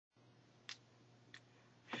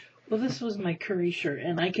Well, this was my curry shirt,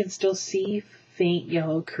 and I can still see faint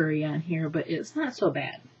yellow curry on here, but it's not so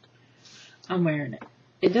bad. I'm wearing it.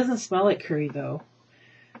 It doesn't smell like curry, though.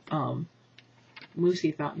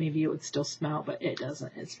 Lucy thought maybe it would still smell, but it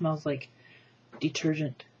doesn't. It smells like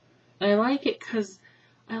detergent. And I like it because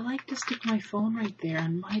I like to stick my phone right there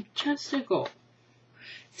on my chesticle.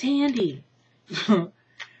 It's handy.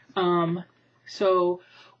 So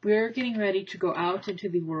we're getting ready to go out into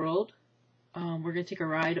the world. We're going to take a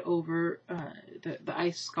ride over. The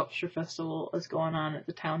Ice Sculpture Festival is going on at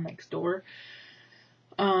the town next door.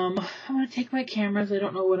 I'm going to take my cameras. I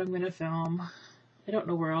don't know what I'm going to film. I don't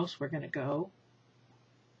know where else we're going to go.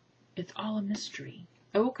 It's all a mystery.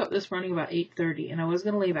 I woke up this morning about 8:30 and I was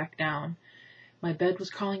going to lay back down. My bed was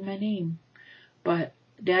calling my name. But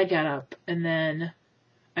Dad got up and then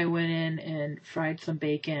I went in and fried some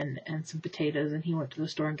bacon and some potatoes, and he went to the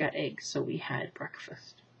store and got eggs, so we had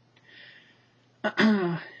breakfast.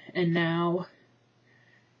 And now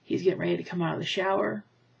he's getting ready to come out of the shower,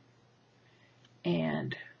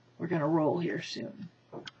 and we're going to roll here soon.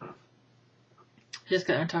 Just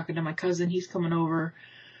got done talking to my cousin. He's coming over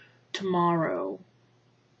tomorrow,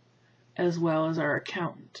 as well as our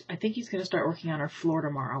accountant. I think he's going to start working on our floor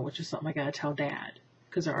tomorrow, which is something I got to tell Dad,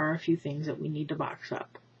 because there are a few things that we need to box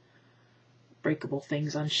up. Breakable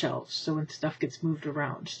things on shelves, so when stuff gets moved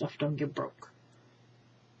around, stuff don't get broke.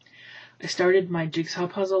 I started my jigsaw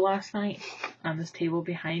puzzle last night on this table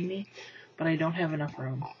behind me, but I don't have enough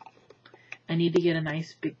room. I need to get a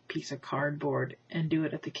nice big piece of cardboard and do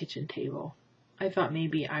it at the kitchen table. I thought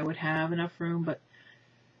maybe I would have enough room, but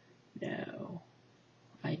no,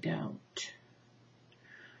 I don't.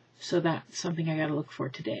 So that's something I gotta look for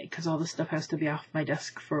today, because all the stuff has to be off my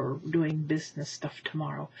desk for doing business stuff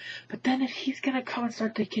tomorrow. But then if he's gonna come and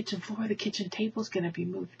start the kitchen floor, the kitchen table's gonna be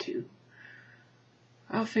moved too.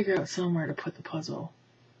 I'll figure out somewhere to put the puzzle,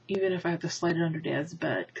 even if I have to slide it under Dad's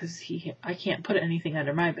bed, because I can't put anything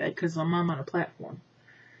under my bed because I'm on a platform.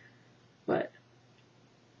 But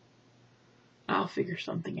I'll figure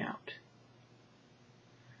something out.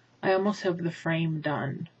 I almost have the frame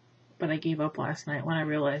done, but I gave up last night when I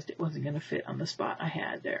realized it wasn't going to fit on the spot I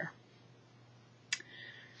had there.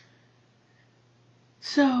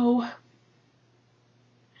 So,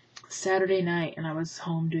 Saturday night, and I was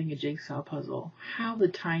home doing a jigsaw puzzle. How the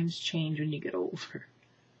times change when you get older.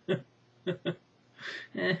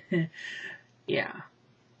 Yeah.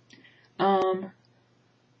 Other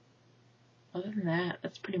than that,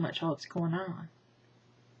 that's pretty much all that's going on.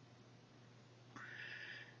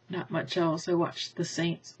 Not much else. I watched the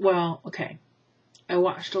Saints. Well, okay. I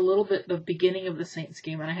watched a little bit the beginning of the Saints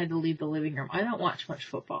game, and I had to leave the living room. I don't watch much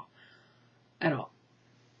football at all.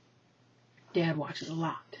 Dad watches a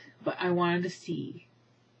lot, but I wanted to see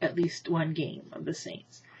at least one game of the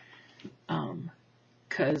Saints,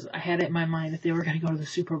 because I had it in my mind that they were going to go to the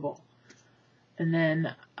Super Bowl, and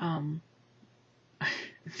then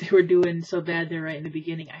they were doing so bad there right in the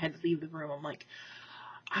beginning. I had to leave the room. I'm like,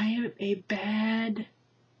 I am a bad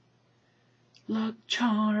luck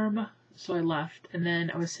charm. So I left, and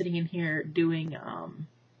then I was sitting in here doing,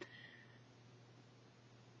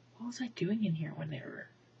 what was I doing in here when they were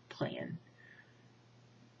playing?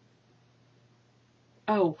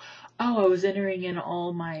 Oh, I was entering in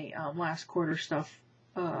all my last quarter stuff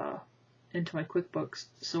into my QuickBooks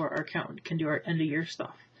so our accountant can do our end of year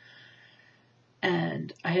stuff.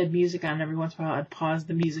 And I had music on every once in a while. I'd pause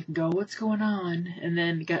the music and go, what's going on? And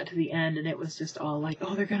then got to the end, and it was just all like,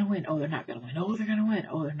 oh, they're going to win. Oh, they're not going to win. Oh, they're going to win.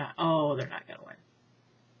 Oh, they're not. Oh, they're not going to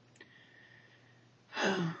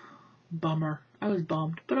win. Bummer. I was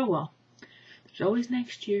bummed, but oh well. There's always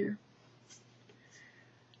next year.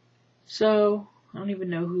 So, I don't even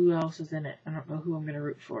know who else is in it. I don't know who I'm going to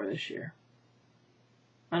root for this year.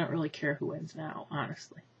 I don't really care who wins now,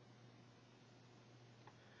 honestly.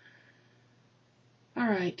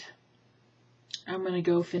 Alright, I'm going to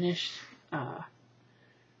go finish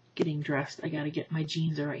getting dressed. I got to get my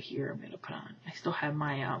jeans are right here I'm going to put on. I still have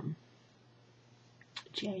my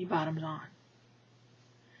jammy bottoms on.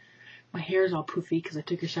 My hair is all poofy because I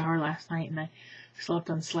took a shower last night and I slept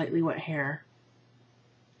on slightly wet hair.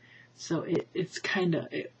 So it's kind of,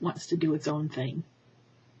 it wants to do its own thing.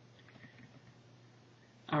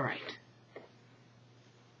 Alright.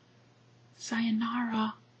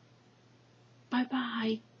 Sayonara.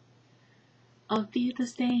 Bye-bye. Auf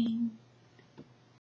Wiedersehen.